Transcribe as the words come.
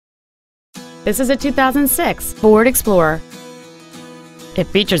This is a 2006 Ford Explorer. It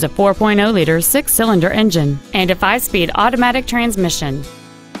features a 4.0-liter six-cylinder engine and a 5-speed automatic transmission.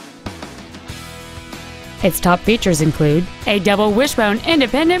 Its top features include a double wishbone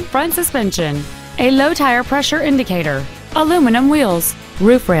independent front suspension, a low tire pressure indicator, aluminum wheels,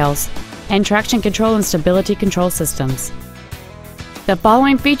 roof rails, and traction control and stability control systems. The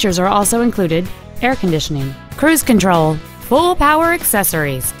following features are also included: air conditioning, cruise control, full power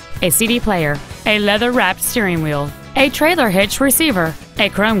accessories, a CD player, a leather-wrapped steering wheel, a trailer hitch receiver, a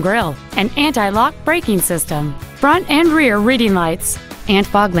chrome grille, an anti-lock braking system, front and rear reading lights, and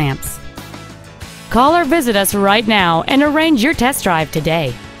fog lamps. Call or visit us right now and arrange your test drive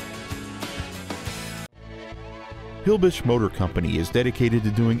today. Hilbish Motor Company is dedicated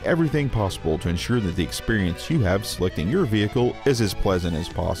to doing everything possible to ensure that the experience you have selecting your vehicle is as pleasant as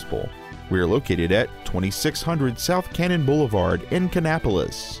possible. We are located at 2600 South Cannon Boulevard in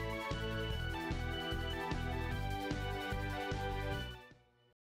Kannapolis.